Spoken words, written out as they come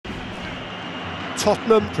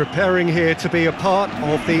Tottenham preparing here to be a part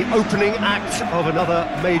of the opening act of another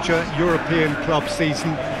major European club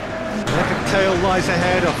season. An epic tale lies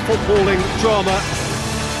ahead, a footballing drama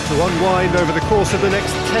to unwind over the course of the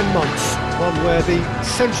next 10 months. One where the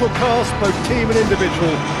central cast, both team and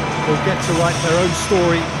individual, will get to write their own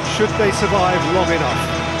story should they survive long enough.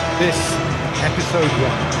 This, episode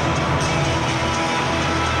 1.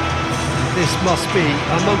 This must be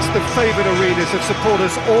amongst the favoured arenas of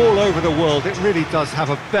supporters all over the world. It really does have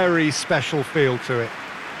a very special feel to it.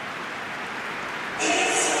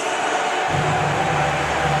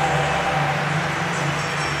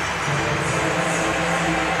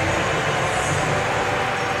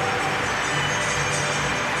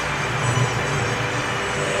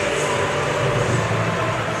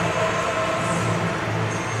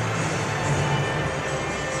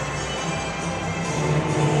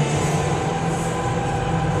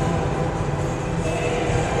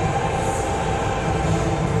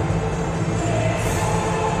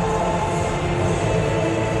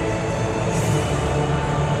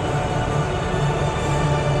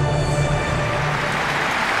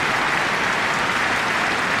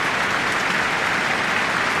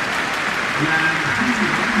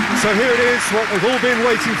 So here it is, what we've all been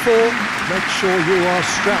waiting for. Make sure you are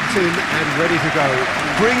strapped in and ready to go.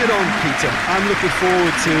 Bring it on, Peter. I'm looking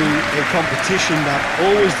forward to a competition that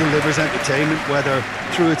always delivers entertainment, whether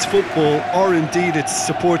through its football or indeed its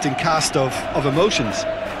supporting cast of emotions.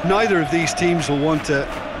 Neither of these teams will want a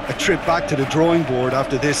trip back to the drawing board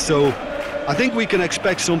after this, so I think we can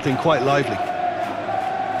expect something quite lively.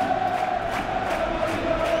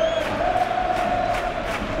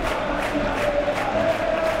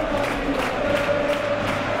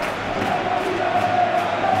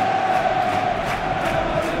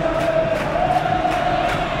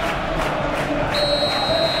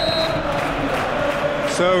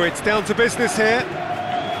 So it's down to business here.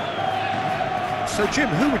 So Jim,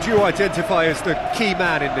 who would you identify as the key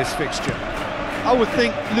man in this fixture? I would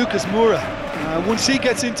think Lucas Moura. Once he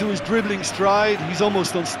gets into his dribbling stride, he's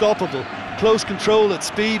almost unstoppable. Close control at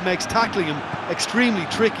speed makes tackling him extremely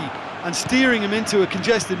tricky, and steering him into a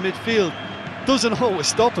congested midfield doesn't always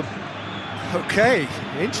stop him. Okay,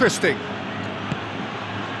 interesting.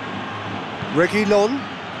 Reguilon.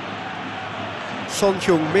 Son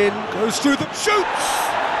Heung-min goes through the shoots!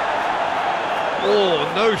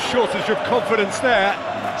 Oh, no shortage of confidence there.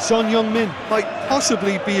 Son Heung-min might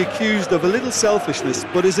possibly be accused of a little selfishness,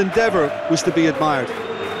 but his endeavour was to be admired.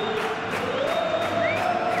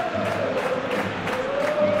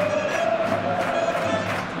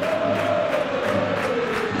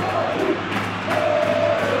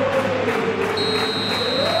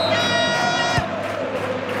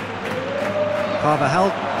 Carvajal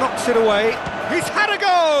knocks it away. He's had a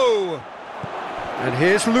go! And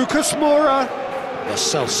here's Lucas Moura. Lo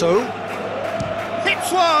Celso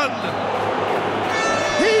hits one!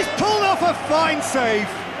 He's pulled off a fine save.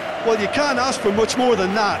 Well, you can't ask for much more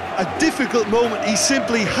than that. A difficult moment he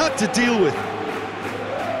simply had to deal with.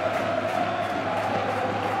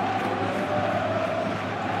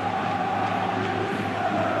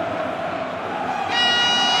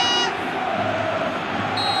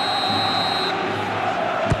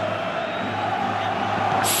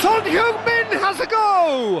 Son Heung-min has a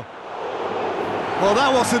go! Well,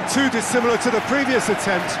 that wasn't too dissimilar to the previous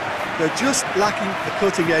attempt. They're just lacking the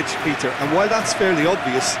cutting edge, Peter, and while that's fairly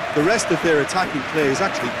obvious, the rest of their attacking play is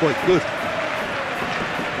actually quite good.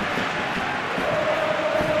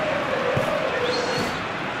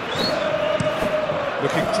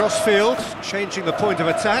 Looking cross-field, changing the point of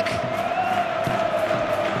attack.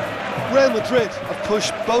 Real Madrid have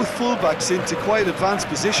pushed both fullbacks into quite advanced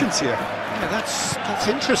positions here. Yeah, that's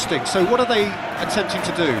interesting. So what are they attempting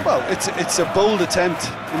to do? Well, it's a bold attempt,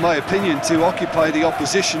 in my opinion, to occupy the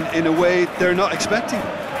opposition in a way they're not expecting.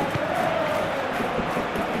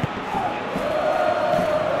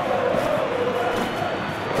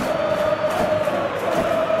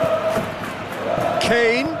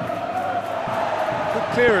 Kane.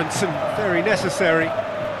 Good clearance and very necessary.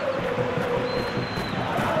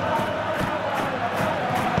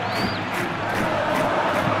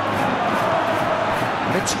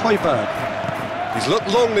 It's Hotspur. He's looked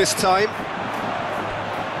long this time.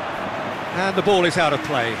 And the ball is out of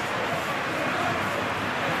play.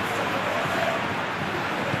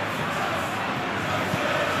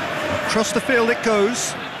 Across the field it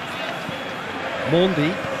goes.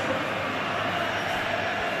 Mondi.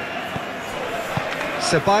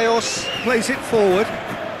 Ceballos plays it forward.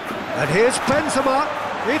 And here's Benzema.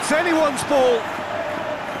 It's anyone's ball.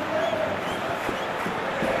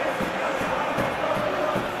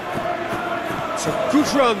 It's a good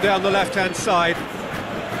run down the left-hand side.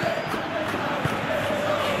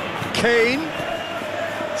 Kane.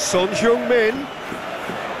 Son Heung-min.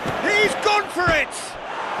 He's gone for it!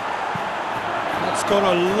 That's gone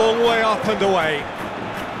a long way up and away.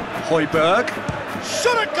 Højbjerg.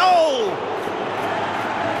 Shot at goal!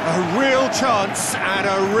 A real chance and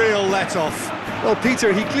a real let-off. Well,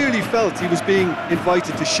 Peter, he clearly felt he was being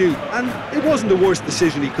invited to shoot, and it wasn't the worst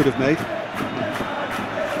decision he could have made.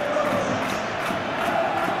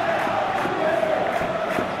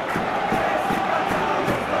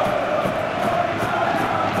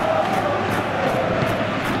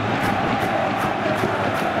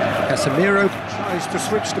 Casemiro tries to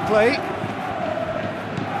switch the play.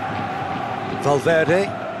 Valverde.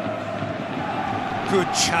 Good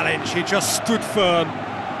challenge, he just stood firm.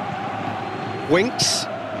 Winks.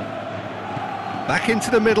 Back into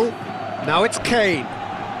the middle. Now it's Kane.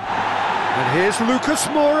 And here's Lucas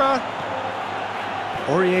Moura.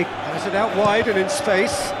 Aurier has it out wide and in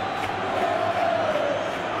space.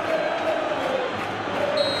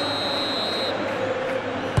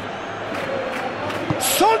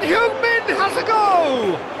 Son Heung-min has a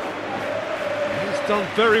go! He's done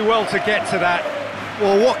very well to get to that.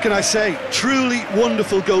 Well, what can I say? Truly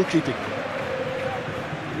wonderful goalkeeping.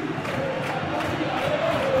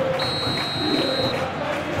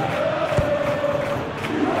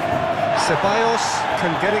 Ceballos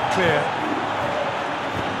can get it clear.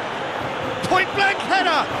 Point-blank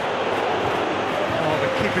header! Oh, the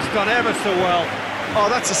keeper's done ever so well. Oh,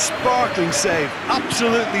 that's a sparkling save.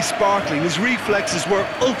 Absolutely sparkling. His reflexes were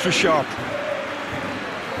ultra-sharp.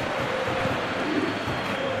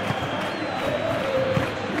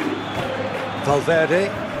 Valverde.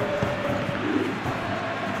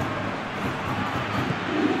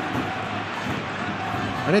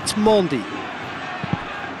 And it's Mondi.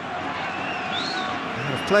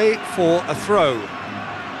 And a play for a throw.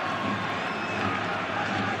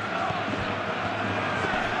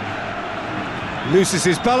 Loses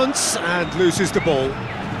his balance and loses the ball.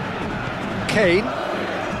 Kane.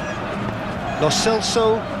 Lo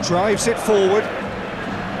Celso drives it forward.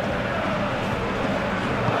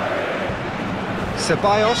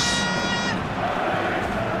 Ceballos.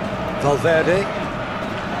 Valverde.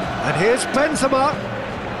 And here's Benzema.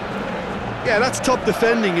 Yeah, that's top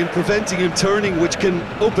defending and preventing him turning, which can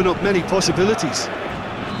open up many possibilities.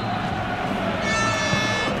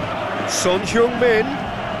 Son Heung-min.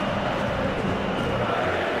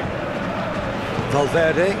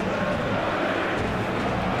 Valverde.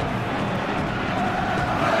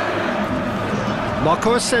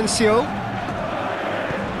 Marco Asensio.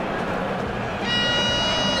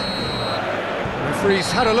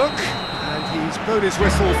 Referee's had a look, and he's blown his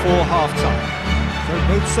whistle for half-time. So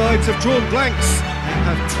both sides have drawn blanks,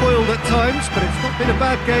 have toiled at times, but it's not been a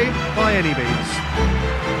bad game by any means.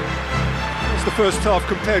 What's the first half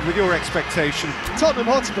compared with your expectation? Tottenham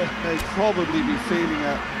Hotspur may probably be feeling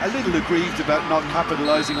a little aggrieved about not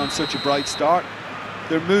capitalising on such a bright start.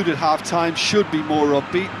 Their mood at half-time should be more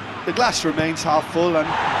upbeat. The glass remains half full and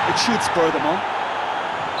it should spur them on.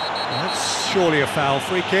 That's surely a foul.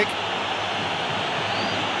 Free kick.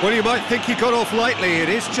 Well, you might think he got off lightly. It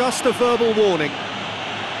is just a verbal warning.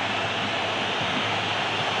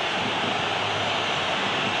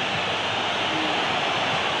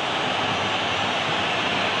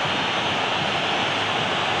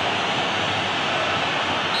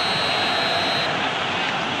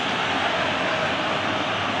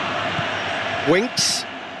 Winks.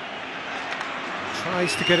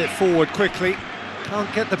 Tries to get it forward quickly.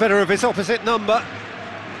 Can't get the better of his opposite number.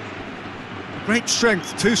 Great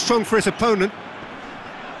strength, too strong for his opponent.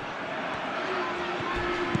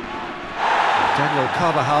 Daniel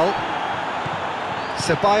Carvajal.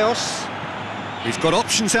 Ceballos. He's got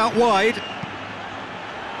options out wide.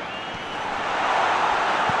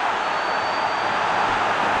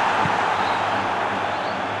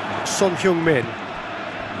 Son Heung-min.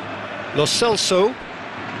 Lo Celso.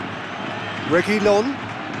 Reguilon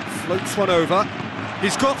floats one over.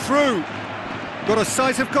 He's got through. Got a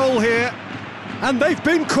sight of goal here. And they've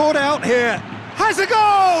been caught out here. Has a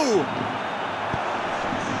go!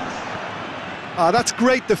 That's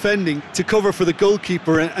great defending to cover for the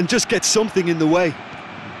goalkeeper and just get something in the way.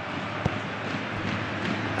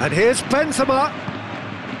 And here's Benzema.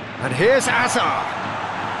 And here's Hazard.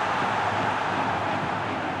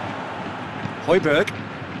 Højbjerg.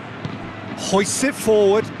 Hoists it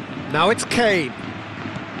forward. Now it's Kane.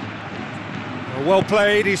 Well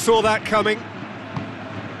played, he saw that coming.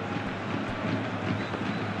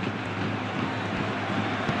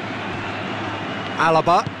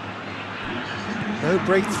 Alaba. No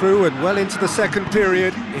breakthrough and well into the second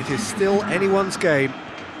period. it is still anyone's game.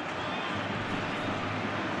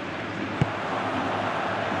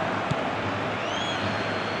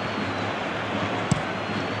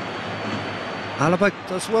 Alaba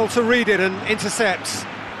does well to read it and intercepts.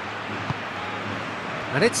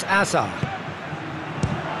 And it's Azar.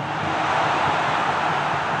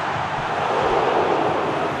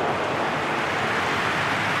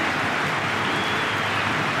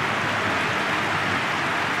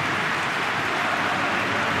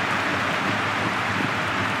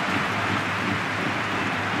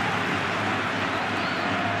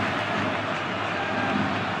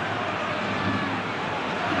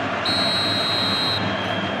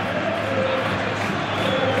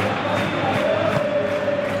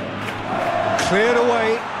 Cleared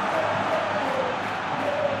away.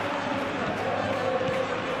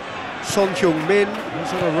 Son Heung-min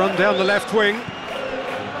is on a run down the left wing.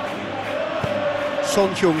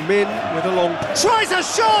 Son Heung-min with a long... tries a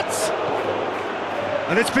shot!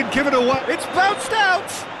 And it's been given away. It's bounced out!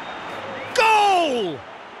 Goal!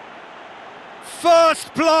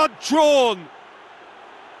 First blood drawn.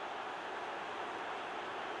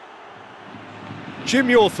 Jim,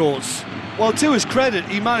 your thoughts? Well, to his credit,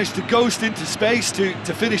 he managed to ghost into space to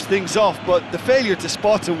finish things off, but the failure to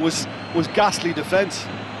spot him was ghastly defence.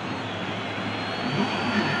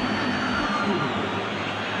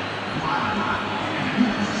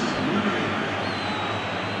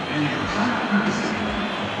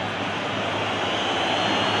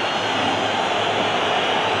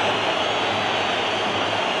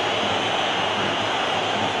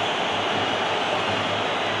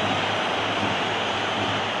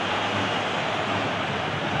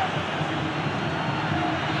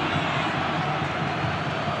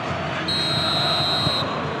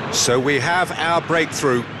 So we have our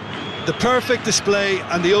breakthrough. The perfect display,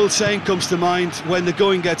 and the old saying comes to mind: when the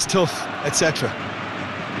going gets tough, etc.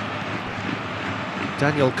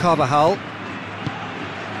 Daniel Carvajal.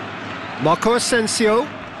 Marco Asensio.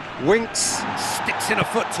 Winks, sticks in a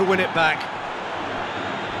foot to win it back.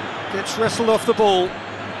 Gets wrestled off the ball.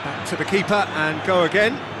 Back to the keeper and go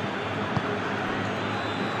again.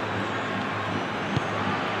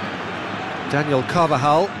 Daniel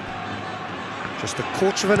Carvajal. Just a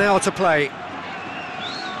quarter of an hour to play.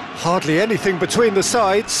 Hardly anything between the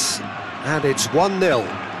sides, and it's 1-0.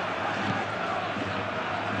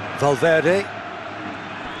 Valverde.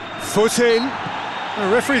 Foot in.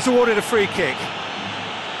 The referee's awarded a free kick.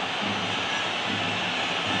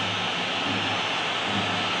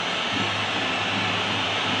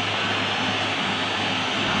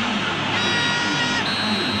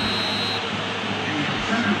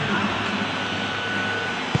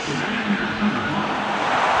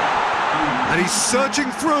 And he's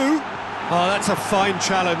surging through. Oh, that's a fine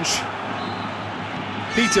challenge.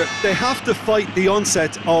 Peter, they have to fight the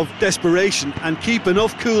onset of desperation and keep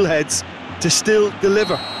enough cool heads to still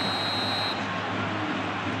deliver.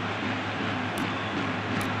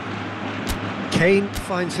 Kane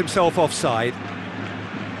finds himself offside.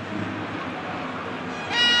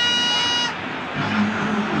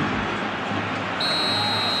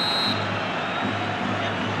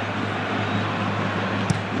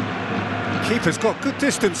 Keeper's got good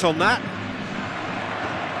distance on that.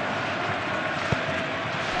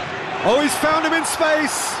 Oh, he's found him in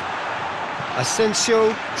space.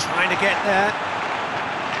 Asensio trying to get there.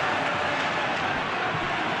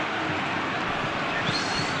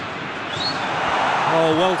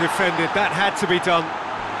 Oh, well defended. That had to be done.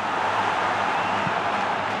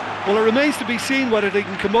 Well, it remains to be seen whether they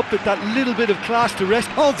can come up with that little bit of class to rest.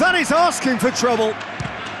 Oh, that is asking for trouble.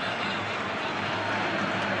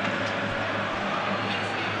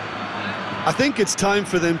 I think it's time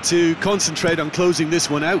for them to concentrate on closing this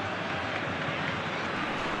one out.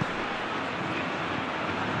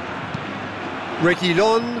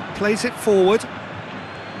 Reguilon plays it forward.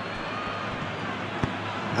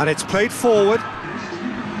 And it's played forward.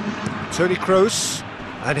 Toni Kroos.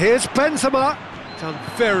 And here's Benzema. Done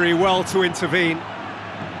very well to intervene.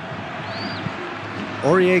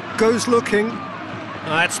 Aurier goes looking.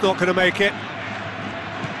 That's not going to make it.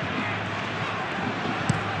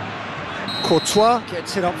 Courtois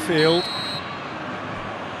gets it upfield.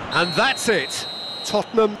 And that's it.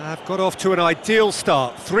 Tottenham have got off to an ideal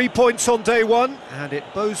start. 3 points on day one, and it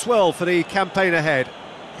bodes well for the campaign ahead.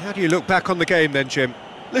 How do you look back on the game then, Jim?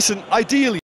 Listen, ideally